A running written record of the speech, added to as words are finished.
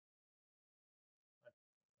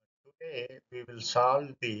Today we will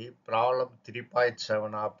solve the problem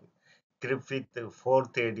 3.7 of Griffith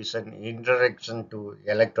fourth edition Introduction to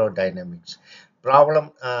Electrodynamics. Problem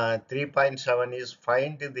 3.7 is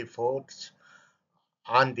find the force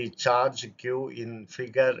on the charge Q in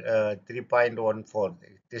figure 3.14.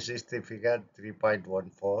 This is the figure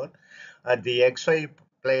 3.14. The XY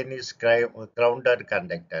plane is grounded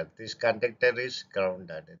conductor. This conductor is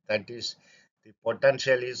grounded. That is, the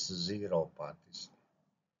potential is zero for this.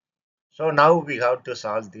 So now we have to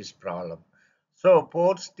solve this problem. So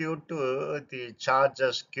force due to the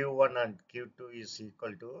charges Q1 and Q2 is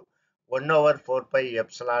equal to 1 over 4 pi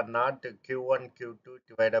epsilon naught Q1 Q2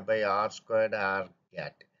 divided by R squared R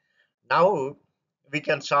cat. Now we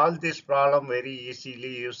can solve this problem very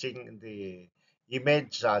easily using the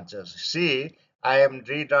image charges. See, I am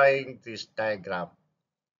redrawing this diagram.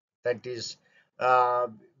 That is, uh,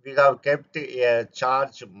 we have kept a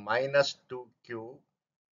charge minus 2Q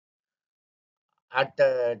at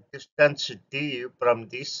a distance d from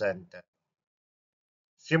the center.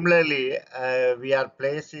 Similarly, we are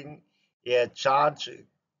placing a charge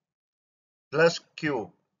plus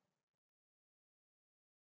q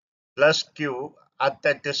at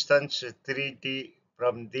the distance 3d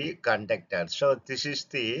from the conductor. So this is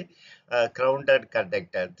the grounded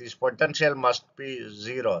conductor. This potential must be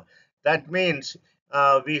zero. That means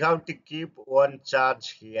we have to keep one charge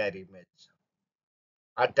here image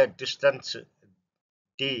at the distance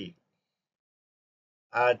d.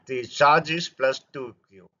 The charge is plus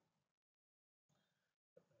 2q.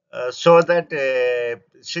 So that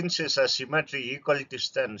since it's a symmetry equal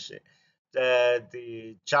distance,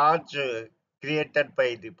 the charge created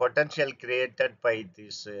by the potential created by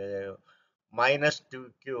this minus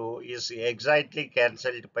 2q is exactly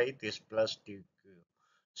cancelled by this plus 2q.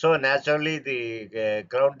 So naturally the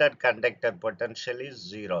grounded conductor potential is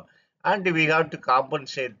zero, and we have to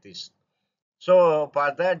compensate this. So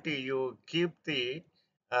for that you keep the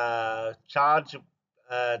charge,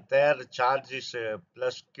 their charge is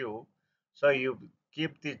plus q. So you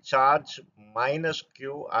keep the charge minus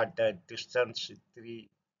q at a distance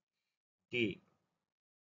 3d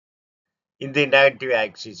in the negative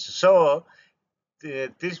axis. So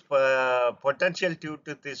this potential due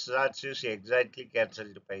to this charge is exactly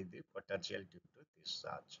cancelled by the potential due to this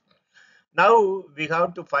charge. Now we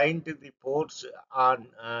have to find the force on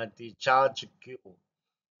the charge q.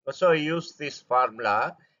 So use this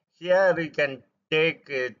formula. Here you can take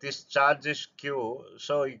this charge is q,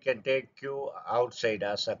 so you can take q outside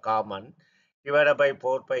as a common divided by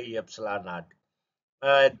 4 pi epsilon naught.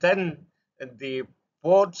 Then the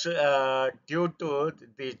force due to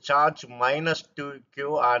the charge minus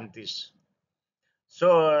 2q on this.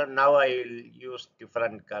 So now I will use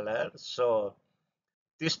different color. So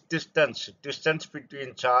this distance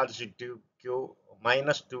between charge 2q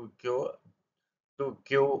minus 2q to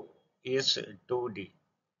q is 2d.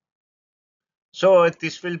 So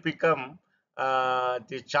this will become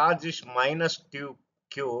the charge is minus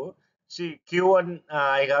 2q. See, q1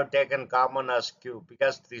 I have taken common as q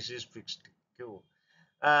because this is fixed q.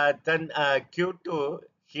 Then q2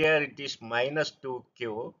 here it is minus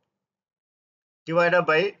 2q divided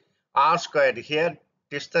by r squared. Here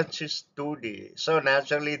distance is 2d. So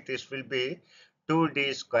naturally this will be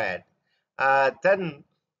 2d squared. Then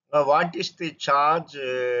what is the charge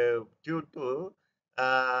due to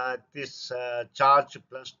this charge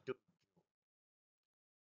plus 2?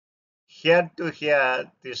 Here to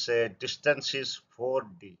here, this distance is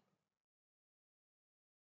 4d.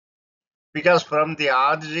 Because from the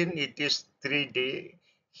origin it is 3d,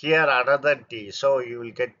 here another d. So you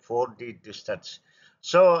will get 4d distance.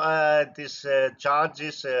 So this charge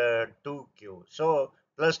is 2q. So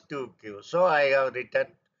plus 2q. So I have written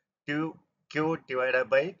 2q divided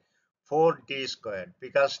by 4d squared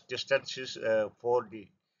because distance is 4d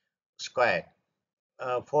squared.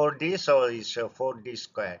 4d, so it's 4d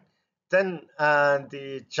squared. Then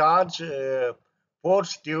the charge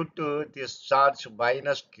force due to this charge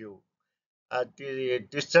minus q, the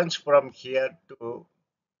distance from here to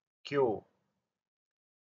q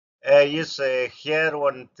is here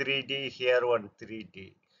one 3d, here one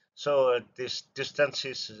 3d. So this distance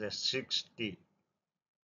is 6d.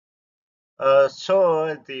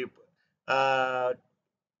 So the uh,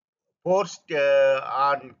 force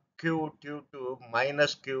on q due to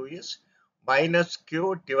minus q is minus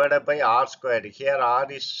q divided by r squared. Here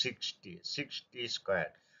r is 6d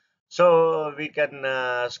squared. So we can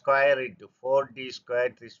square it to 4d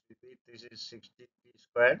squared. This is 60d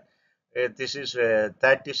squared. This is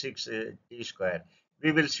 36d squared.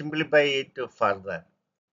 We will simplify it further.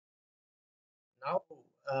 Now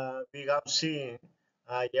we have seen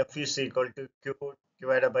f is equal to q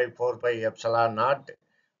divided by 4 pi epsilon naught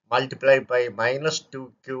multiplied by minus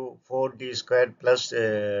 2q 4d squared plus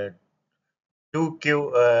 2q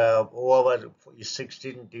over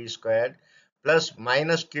 16d squared plus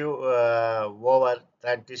minus q over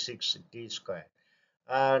 36d squared.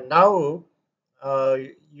 Now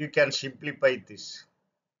you can simplify this.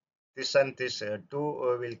 This and this 2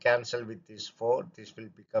 will cancel with this 4. This will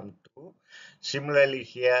become 2. Similarly,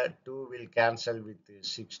 here 2 will cancel with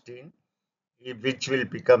 16, which will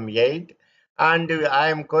become 8. And I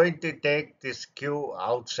am going to take this q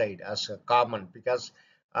outside as a common because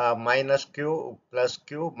minus q plus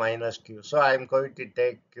q minus q. So I am going to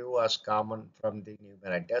take q as common from the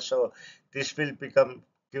numerator. So this will become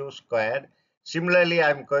q squared. Similarly,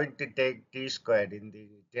 I am going to take t squared in the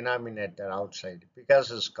denominator outside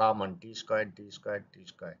because it's common, t squared, t squared, t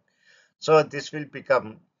squared. So this will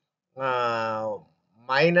become uh,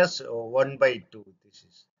 minus 1 by 2. This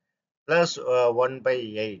is plus 1 by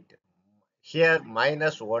 8. Here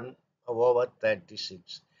minus 1 over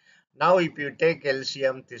 36. Now if you take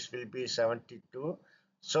LCM, this will be 72.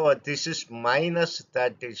 So this is minus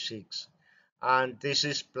 36 and this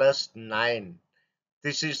is plus 9.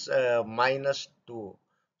 This is minus 2.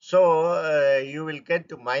 So you will get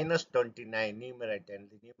to minus 29 numerator and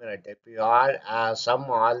the numerator. If you add sum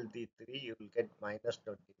all the three, you will get minus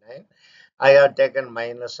 29. I have taken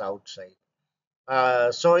minus outside.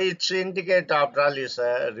 So its indicate after all is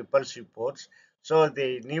repulsive force. So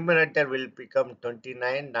the numerator will become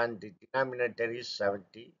 29 and the denominator is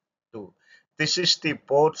 72. This is the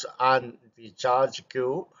force on the charge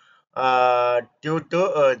Q due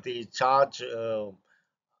to the charge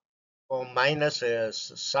minus,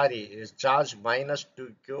 sorry, is charge minus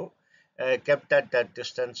 2q kept at a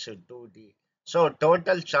distance 2d. So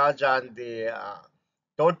total charge on the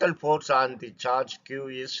total force on the charge q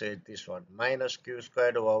is this one minus q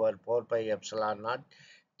squared over 4 pi epsilon naught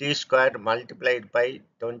t squared multiplied by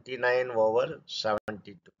 29 over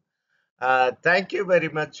 72. Thank you very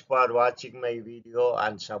much for watching my video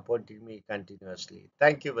and supporting me continuously.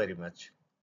 Thank you very much.